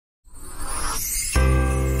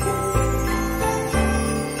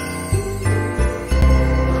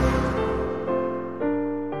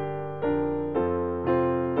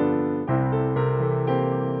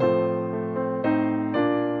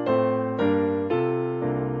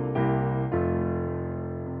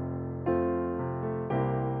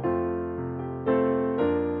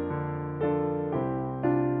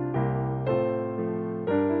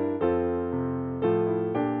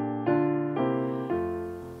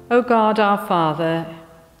O God our Father,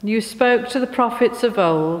 you spoke to the prophets of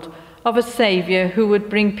old of a Saviour who would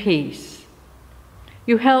bring peace.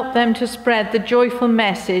 You helped them to spread the joyful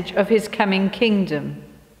message of his coming kingdom.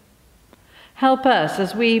 Help us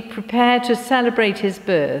as we prepare to celebrate his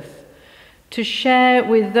birth, to share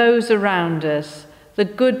with those around us the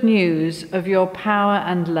good news of your power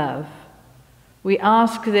and love. We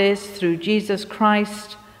ask this through Jesus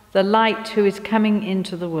Christ, the light who is coming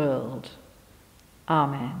into the world.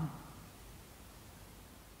 Amen.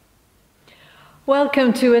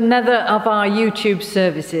 Welcome to another of our YouTube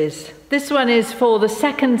services. This one is for the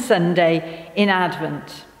second Sunday in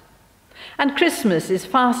Advent. And Christmas is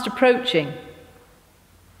fast approaching.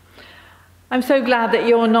 I'm so glad that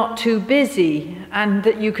you're not too busy and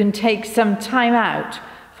that you can take some time out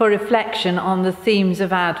for reflection on the themes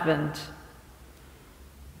of Advent.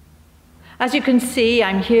 As you can see,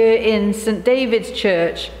 I'm here in St. David's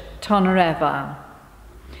Church, Tonyrefail.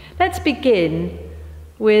 Let's begin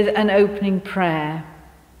with an opening prayer.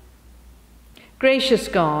 Gracious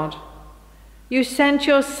God, you sent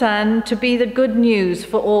your Son to be the good news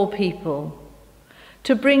for all people,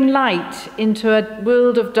 to bring light into a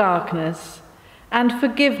world of darkness and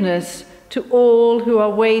forgiveness to all who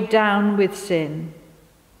are weighed down with sin.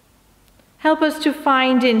 Help us to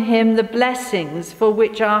find in him the blessings for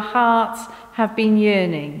which our hearts have been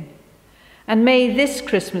yearning, and may this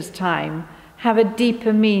Christmas time have a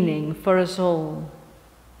deeper meaning for us all.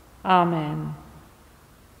 Amen.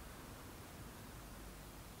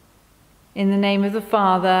 In the name of the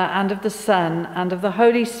Father, and of the Son, and of the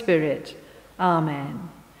Holy Spirit.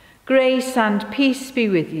 Amen. Grace and peace be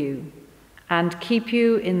with you, and keep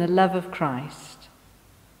you in the love of Christ.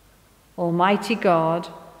 Almighty God,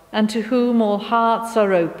 unto whom all hearts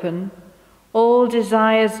are open, all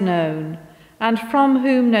desires known, and from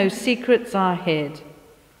whom no secrets are hid,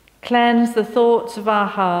 cleanse the thoughts of our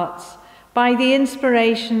hearts by the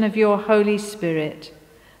inspiration of your Holy Spirit,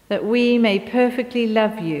 that we may perfectly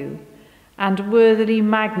love you and worthily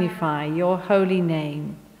magnify your holy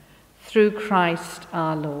name, through Christ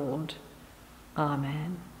our Lord.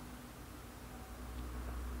 Amen.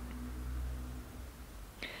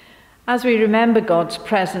 As we remember God's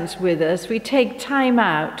presence with us, we take time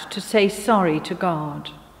out to say sorry to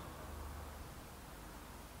God.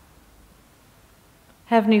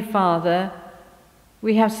 Heavenly Father,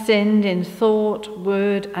 we have sinned in thought,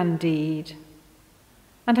 word, and deed,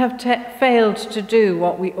 and have failed to do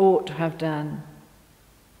what we ought to have done.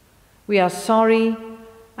 We are sorry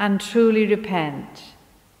and truly repent.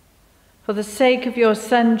 For the sake of your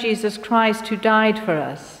Son, Jesus Christ, who died for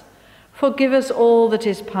us, forgive us all that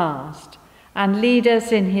is past, and lead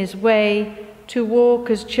us in his way to walk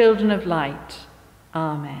as children of light.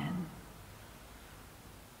 Amen.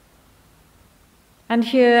 And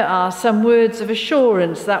here are some words of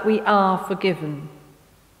assurance that we are forgiven.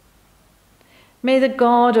 May the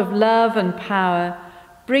God of love and power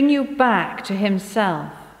bring you back to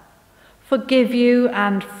himself, forgive you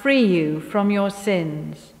and free you from your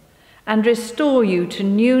sins, and restore you to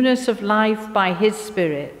newness of life by his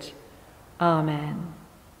Spirit. Amen.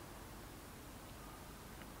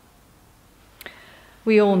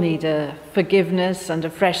 We all need a forgiveness and a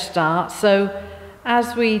fresh start, so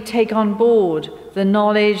as we take on board the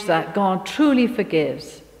knowledge that God truly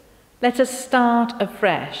forgives, let us start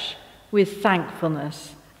afresh with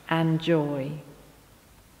thankfulness and joy.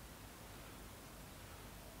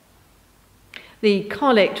 The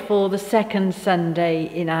Collect for the second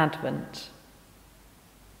Sunday in Advent.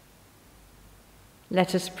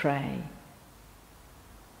 Let us pray.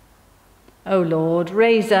 O Lord,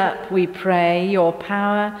 raise up, we pray, your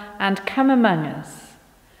power and come among us,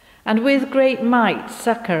 and with great might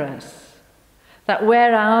succour us, that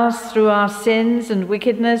whereas through our sins and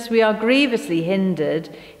wickedness we are grievously hindered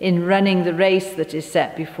in running the race that is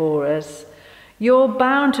set before us, your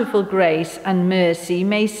bountiful grace and mercy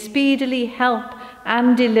may speedily help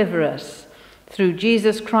and deliver us, through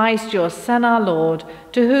Jesus Christ, your Son, our Lord,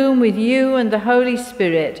 to whom with you and the Holy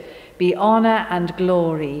Spirit be honour and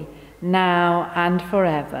glory, now and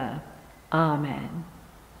forever. Amen.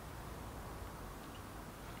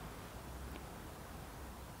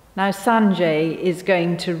 Now Sanjay is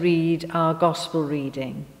going to read our Gospel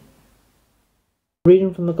reading.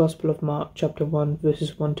 Reading from the Gospel of Mark, chapter 1,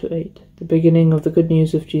 verses 1 to 8, the beginning of the good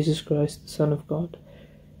news of Jesus Christ, the Son of God,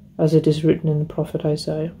 as it is written in the prophet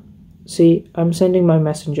Isaiah. See, I am sending my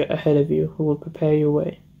messenger ahead of you, who will prepare your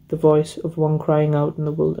way, the voice of one crying out in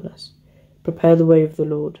the wilderness. Prepare the way of the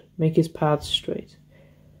Lord, make his paths straight.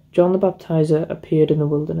 John the Baptizer appeared in the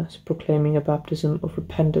wilderness, proclaiming a baptism of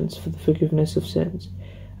repentance for the forgiveness of sins,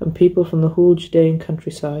 and people from the whole Judean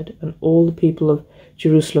countryside and all the people of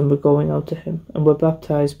Jerusalem were going out to him, and were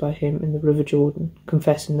baptized by him in the river Jordan,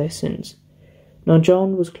 confessing their sins. Now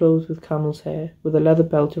John was clothed with camel's hair, with a leather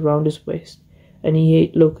belt around his waist, and he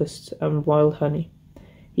ate locusts and wild honey.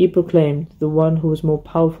 He proclaimed, "The one who is more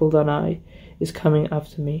powerful than I is coming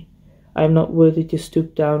after me. I am not worthy to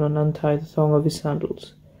stoop down and untie the thong of his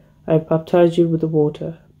sandals. I have baptized you with the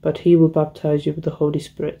water, but he will baptize you with the Holy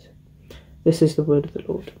Spirit." This is the word of the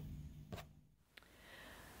Lord.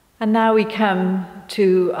 And now we come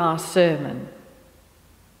to our sermon.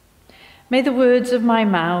 May the words of my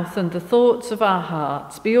mouth and the thoughts of our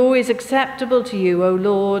hearts be always acceptable to you, O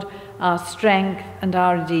Lord, our strength and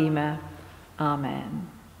our Redeemer. Amen.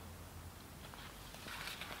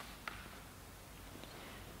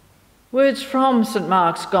 Words from St.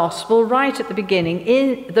 Mark's Gospel right at the beginning,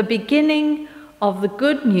 in the beginning of the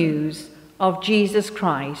good news of Jesus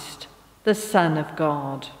Christ, the Son of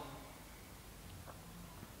God.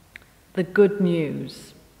 The good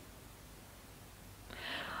news.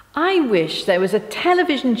 I wish there was a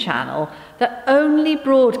television channel that only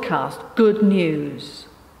broadcast good news.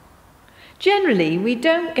 Generally, we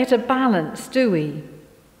don't get a balance, do we?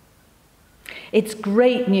 It's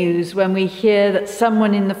great news when we hear that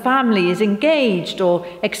someone in the family is engaged or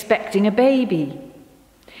expecting a baby.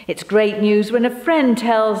 It's great news when a friend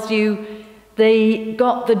tells you they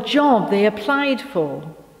got the job they applied for.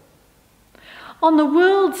 On the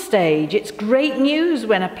world stage, it's great news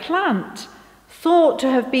when a plant thought to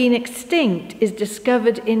have been extinct is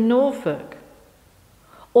discovered in Norfolk,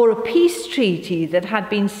 or a peace treaty that had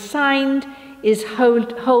been signed is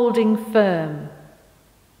holding firm.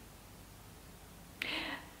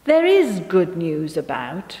 There is good news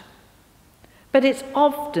about, but it's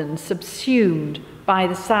often subsumed by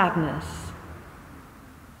the sadness.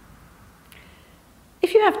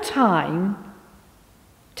 If you have time,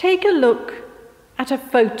 take a look at a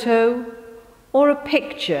photo or a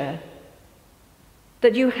picture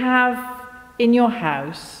that you have in your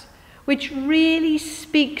house which really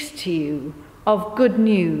speaks to you of good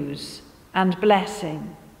news and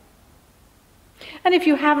blessing. And if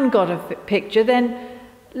you haven't got a picture, then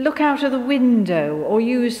look out of the window or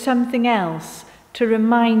use something else to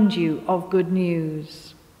remind you of good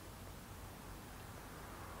news.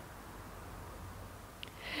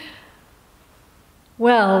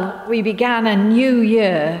 Well, we began a new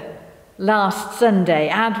year last Sunday.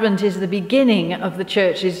 Advent is the beginning of the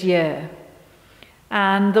church's year.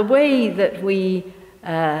 And the way that we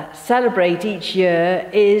celebrate each year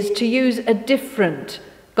is to use a different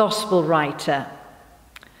gospel writer.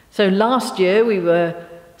 So last year we were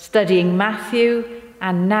studying Matthew,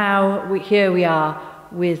 and now here we are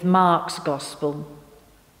with Mark's gospel.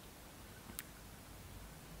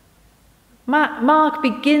 Mark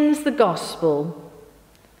begins the gospel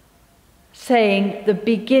saying the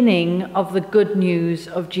beginning of the good news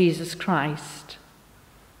of Jesus Christ.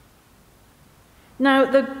 Now,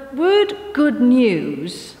 the word good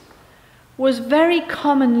news was very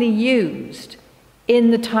commonly used in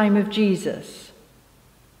the time of Jesus.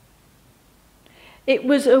 It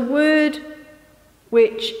was a word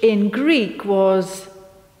which in Greek was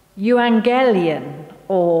euangelion,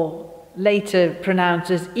 or later pronounced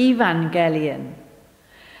as evangelion.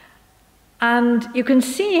 And you can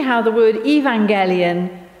see how the word evangelion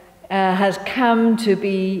has come to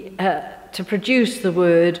be to produce the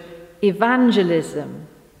word evangelism.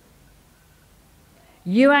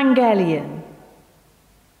 Euangelion.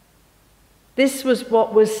 This was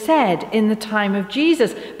what was said in the time of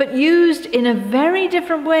Jesus, but used in a very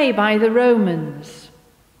different way by the Romans.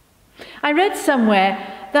 I read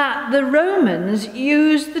somewhere that the Romans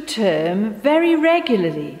used the term very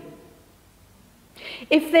regularly.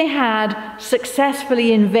 If they had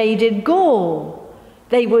successfully invaded Gaul,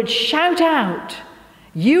 they would shout out,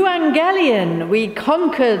 "Euangelion, we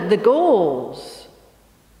conquered the Gauls."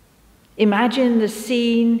 Imagine the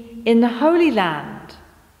scene in the Holy Land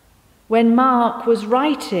when Mark was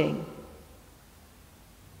writing.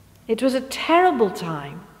 It was a terrible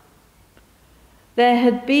time. There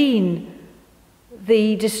had been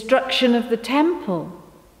the destruction of the temple.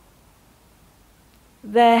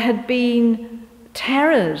 There had been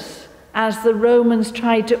terrors as the Romans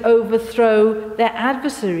tried to overthrow their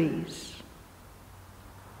adversaries.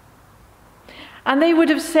 And they would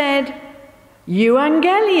have said,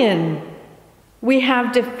 "Euangelion, we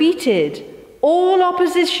have defeated all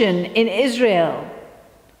opposition in Israel.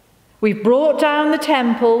 We've brought down the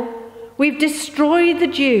temple, we've destroyed the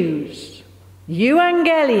Jews.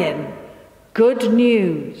 Euangelion, good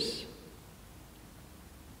news."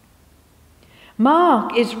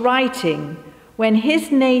 Mark is writing when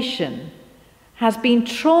his nation has been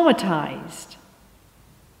traumatized.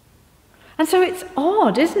 And so it's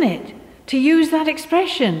odd, isn't it, to use that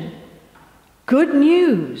expression, good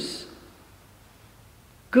news.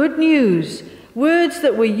 Good news, words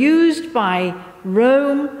that were used by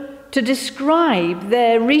Rome to describe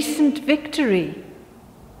their recent victory.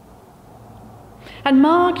 And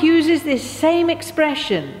Mark uses this same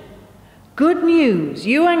expression, good news,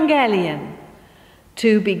 euangelion,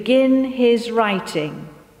 to begin his writing.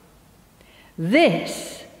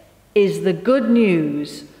 This is the good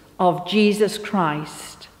news of Jesus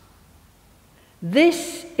Christ.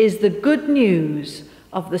 This is the good news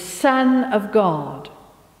of the Son of God.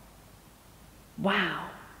 Wow,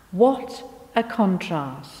 what a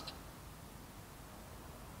contrast.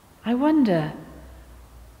 I wonder,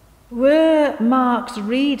 were Mark's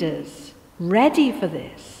readers ready for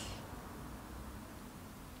this?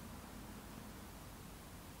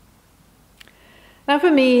 Now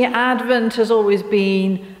for me, Advent has always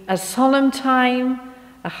been a solemn time,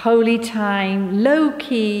 a holy time,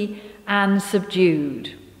 low-key and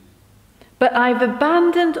subdued. But I've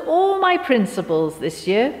abandoned all my principles this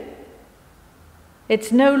year.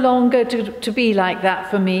 It's no longer to be like that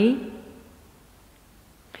for me.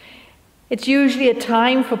 It's usually a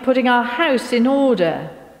time for putting our house in order.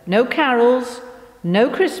 No carols, no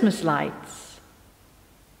Christmas lights.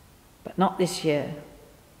 But not this year.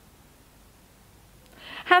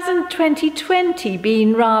 Hasn't 2020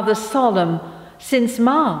 been rather solemn since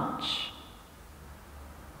March?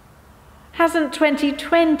 Hasn't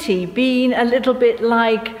 2020 been a little bit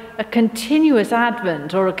like a continuous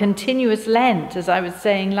Advent or a continuous Lent, as I was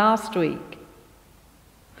saying last week?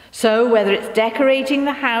 So whether it's decorating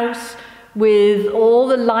the house with all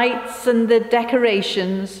the lights and the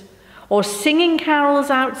decorations, or singing carols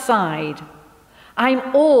outside,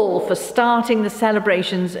 I'm all for starting the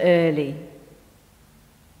celebrations early.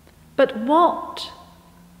 But what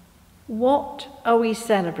are we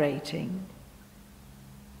celebrating?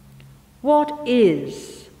 What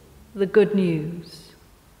is the good news?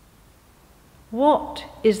 What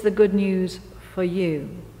is the good news for you?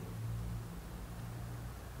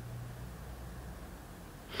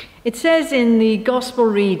 It says in the Gospel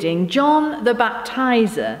reading, John the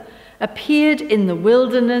Baptizer appeared in the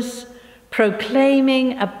wilderness,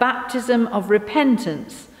 proclaiming a baptism of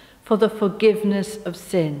repentance for the forgiveness of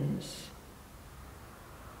sins.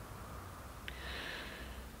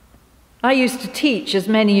 I used to teach, as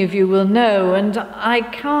many of you will know, and I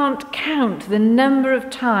can't count the number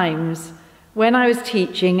of times when I was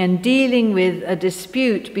teaching and dealing with a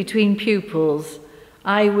dispute between pupils,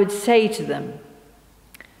 I would say to them,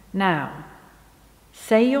 now,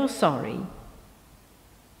 say you're sorry.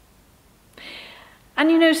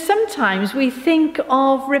 And you know, sometimes we think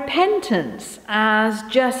of repentance as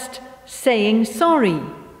just saying sorry.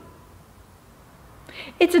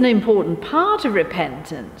 It's an important part of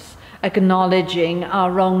repentance, acknowledging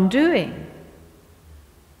our wrongdoing.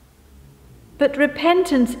 But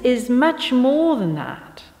repentance is much more than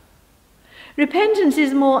that. Repentance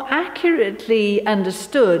is more accurately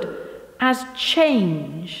understood as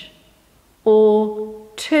change or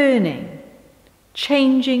turning,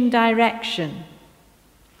 changing direction.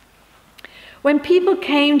 When people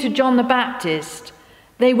came to John the Baptist,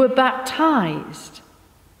 they were baptized.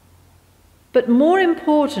 But more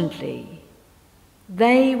importantly,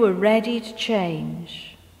 they were ready to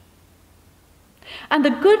change. And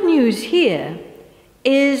the good news here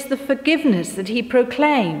is the forgiveness that he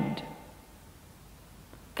proclaimed.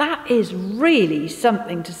 That is really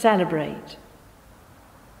something to celebrate.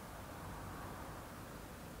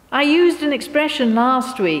 I used an expression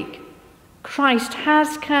last week, Christ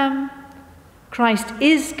has come, Christ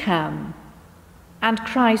is come, and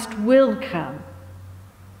Christ will come.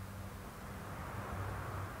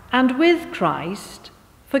 And with Christ,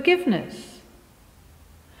 forgiveness.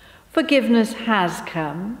 Forgiveness has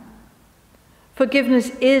come,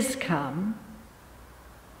 forgiveness is come,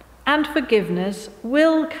 and forgiveness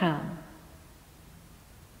will come.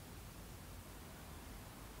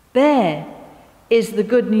 There is the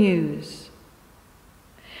good news.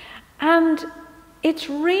 And it's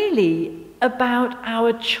really about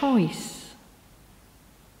our choice.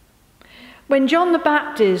 When John the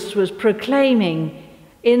Baptist was proclaiming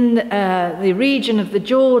in the region of the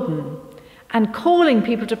Jordan and calling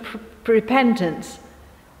people to repentance,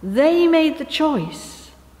 they made the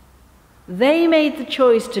choice. They made the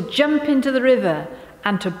choice to jump into the river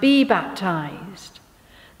and to be baptized.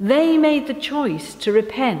 They made the choice to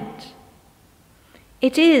repent.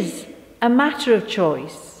 It is a matter of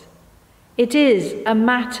choice. It is a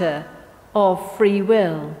matter of free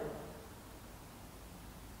will.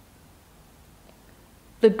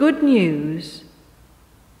 The good news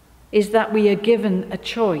is that we are given a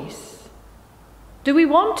choice. Do we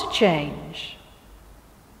want to change?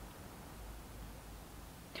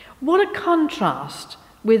 What a contrast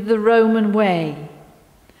with the Roman way,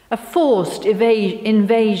 a forced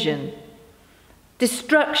invasion,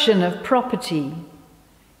 destruction of property,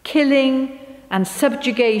 killing and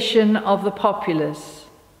subjugation of the populace.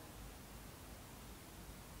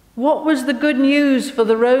 What was the good news for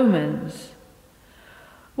the Romans?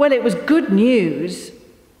 Well, it was good news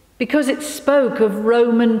because it spoke of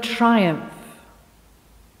Roman triumph.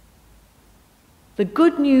 The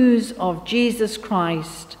good news of Jesus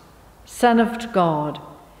Christ, Son of God,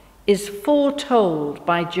 is foretold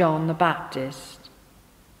by John the Baptist.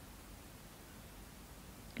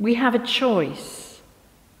 We have a choice,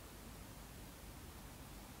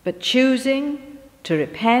 but choosing to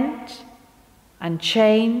repent and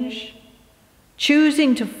change,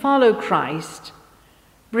 choosing to follow Christ,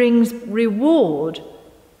 brings reward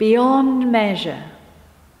beyond measure.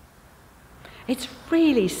 It's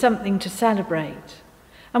really something to celebrate.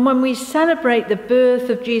 And when we celebrate the birth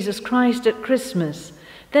of Jesus Christ at Christmas,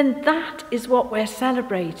 then that is what we're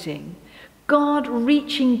celebrating. God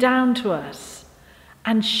reaching down to us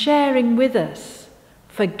and sharing with us,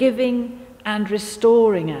 forgiving and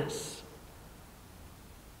restoring us.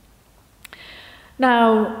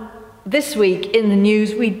 Now, this week in the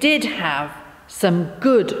news, we did have some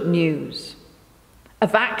good news. A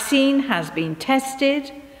vaccine has been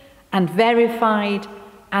tested and verified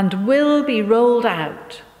and will be rolled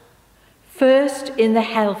out, first in the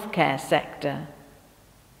healthcare sector.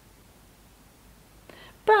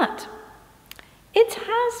 But it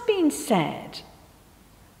has been said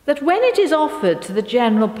that when it is offered to the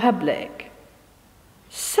general public,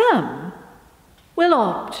 some will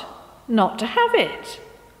opt not to have it.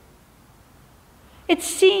 It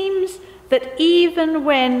seems that even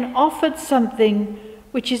when offered something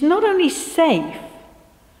which is not only safe,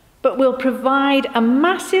 but will provide a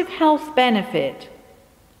massive health benefit,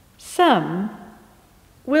 some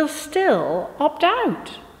will still opt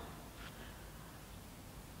out.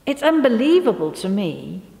 It's unbelievable to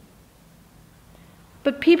me,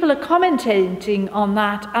 but people are commenting on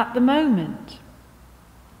that at the moment.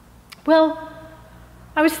 Well,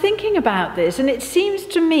 I was thinking about this, and it seems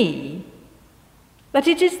to me that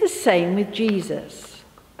it is the same with Jesus.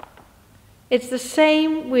 It's the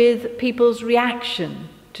same with people's reaction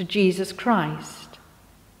to Jesus Christ.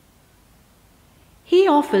 He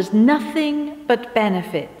offers nothing but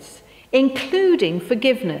benefits, including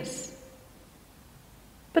forgiveness.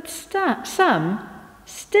 But some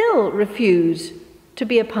still refuse to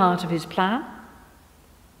be a part of his plan.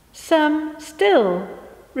 Some still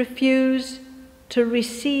refuse to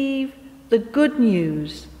receive the good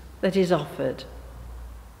news that is offered.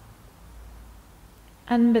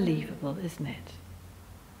 Unbelievable, isn't it?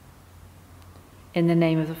 In the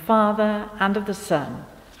name of the Father, and of the Son,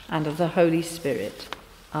 and of the Holy Spirit.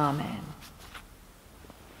 Amen.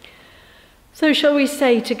 So shall we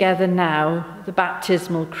say together now the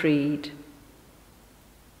baptismal creed?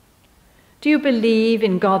 Do you believe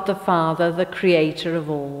in God the Father, the Creator of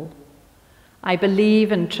all? I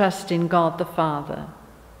believe and trust in God the Father.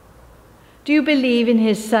 Do you believe in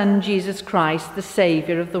his Son, Jesus Christ, the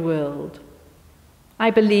Saviour of the world?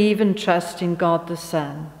 I believe and trust in God the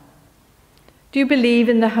Son. Do you believe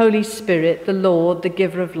in the Holy Spirit, the Lord, the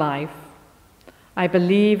giver of life? I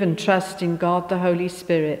believe and trust in God the Holy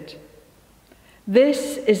Spirit.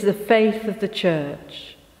 This is the faith of the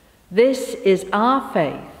Church. This is our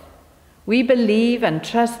faith. We believe and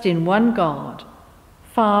trust in one God,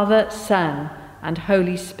 Father, Son, and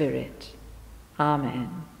Holy Spirit.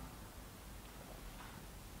 Amen.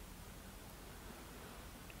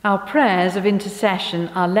 Our prayers of intercession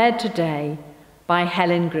are led today by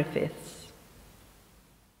Helen Griffiths.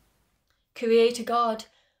 Creator God,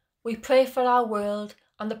 we pray for our world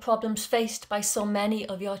and the problems faced by so many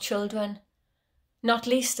of your children, not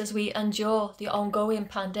least as we endure the ongoing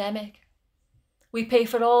pandemic. We pray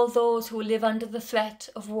for all those who live under the threat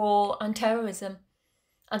of war and terrorism,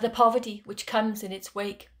 and the poverty which comes in its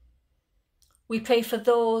wake. We pray for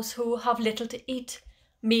those who have little to eat,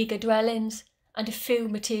 meagre dwellings, and a few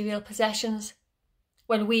material possessions,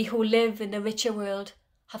 when we who live in the richer world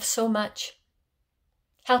have so much.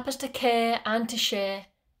 Help us to care and to share,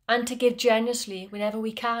 and to give generously whenever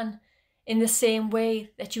we can, in the same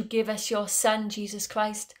way that you give us your Son, Jesus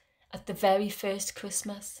Christ, at the very first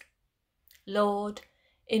Christmas. Lord,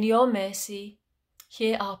 in your mercy,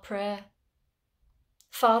 hear our prayer.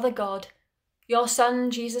 Father God, your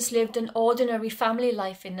Son Jesus lived an ordinary family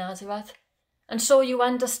life in Nazareth, and so you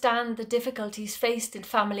understand the difficulties faced in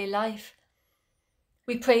family life.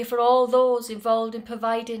 We pray for all those involved in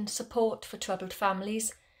providing support for troubled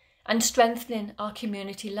families and strengthening our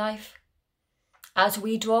community life. As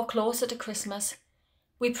we draw closer to Christmas,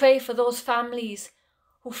 we pray for those families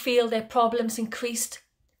who feel their problems increased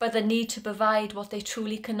by the need to provide what they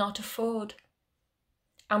truly cannot afford.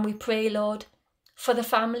 And we pray, Lord, for the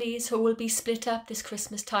families who will be split up this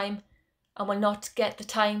Christmas time and will not get the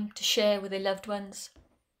time to share with their loved ones.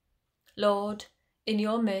 Lord, in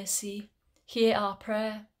your mercy, hear our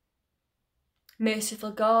prayer.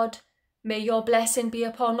 Merciful God, may your blessing be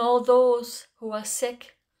upon all those who are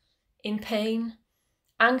sick, in pain,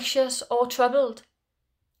 anxious or troubled.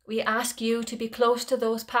 We ask you to be close to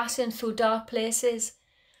those passing through dark places,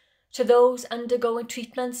 to those undergoing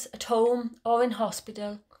treatments at home or in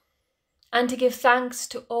hospital, and to give thanks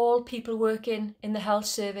to all people working in the health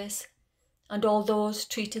service and all those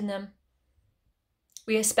treating them.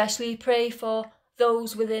 We especially pray for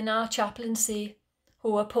those within our chaplaincy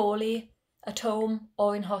who are poorly at home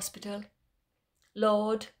or in hospital.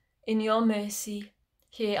 Lord, in your mercy,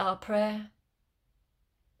 hear our prayer.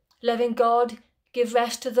 Loving God, give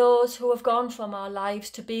rest to those who have gone from our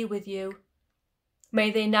lives to be with you.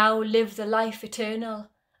 May they now live the life eternal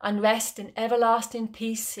and rest in everlasting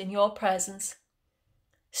peace in your presence.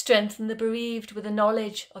 Strengthen the bereaved with the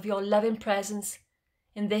knowledge of your loving presence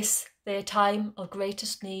in this their time of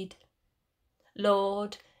greatest need.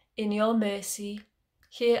 Lord, in your mercy,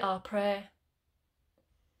 hear our prayer.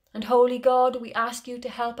 And Holy God, we ask you to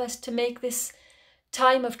help us to make this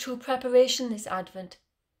time of true preparation this Advent.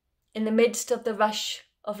 In the midst of the rush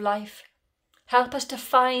of life, help us to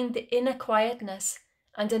find the inner quietness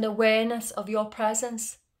and an awareness of your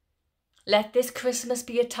presence. Let this Christmas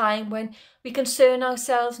be a time when we concern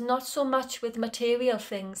ourselves not so much with material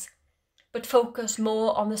things, but focus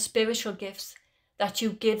more on the spiritual gifts that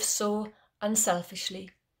you give so unselfishly.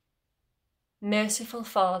 Merciful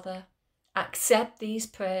Father, accept these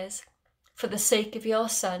prayers for the sake of your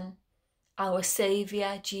Son, our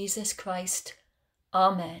Saviour, Jesus Christ.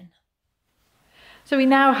 Amen. So we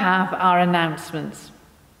now have our announcements.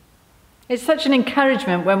 It's such an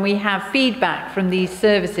encouragement when we have feedback from these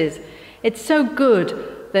services. It's so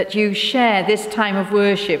good that you share this time of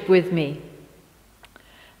worship with me.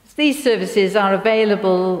 These services are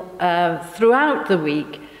available throughout the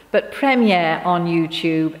week, but premiere on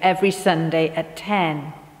YouTube every Sunday at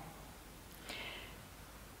 10.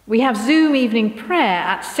 We have Zoom evening prayer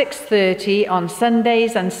at 6:30 on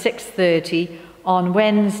Sundays and 6:30 on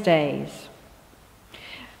Wednesdays.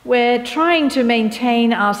 We're trying to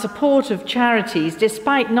maintain our support of charities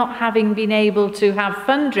despite not having been able to have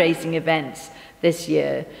fundraising events this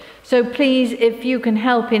year. So please, if you can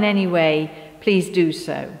help in any way, please do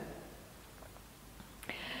so.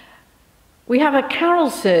 We have a carol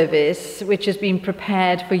service which has been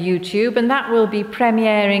prepared for YouTube, and that will be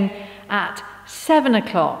premiering at 7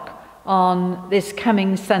 o'clock on this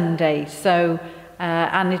coming Sunday. So,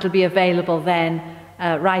 and it'll be available then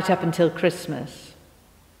right up until Christmas.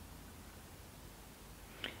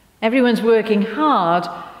 Everyone's working hard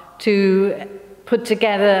to put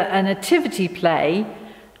together a nativity play,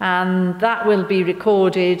 and that will be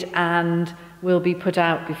recorded and will be put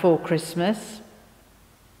out before Christmas.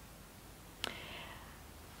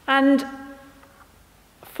 And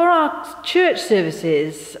for our church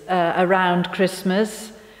services around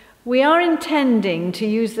Christmas, we are intending to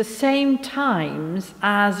use the same times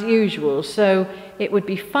as usual. So it would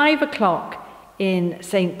be 5 o'clock in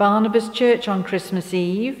St. Barnabas Church on Christmas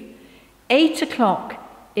Eve, 8 o'clock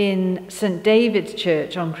in St. David's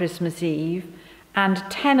Church on Christmas Eve, and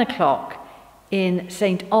 10 o'clock in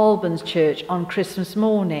St. Albans Church on Christmas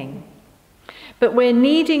morning. But we're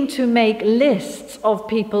needing to make lists of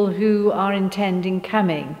people who are intending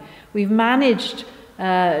coming. We've managed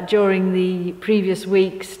during the previous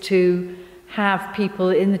weeks to have people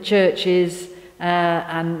in the churches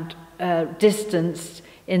and distanced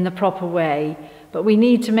in the proper way, but we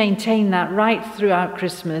need to maintain that right throughout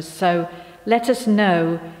Christmas. So let us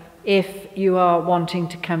know if you are wanting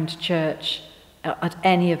to come to church at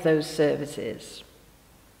any of those services.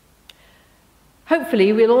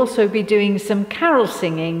 Hopefully we'll also be doing some carol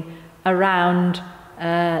singing around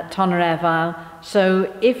Tonyrefail,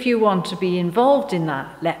 so if you want to be involved in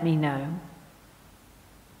that, let me know.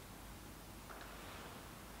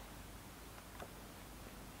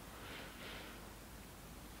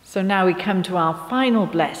 So now we come to our final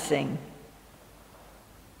blessing.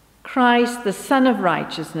 Christ, the Son of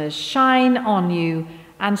Righteousness, shine on you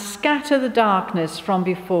and scatter the darkness from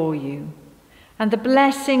before you. And the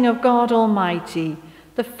blessing of God Almighty,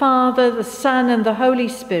 the Father, the Son, and the Holy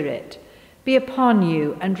Spirit be upon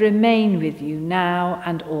you and remain with you now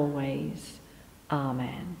and always.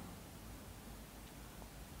 Amen.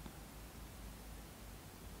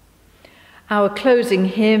 Our closing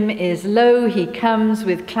hymn is "Lo, he comes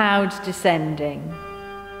with clouds descending."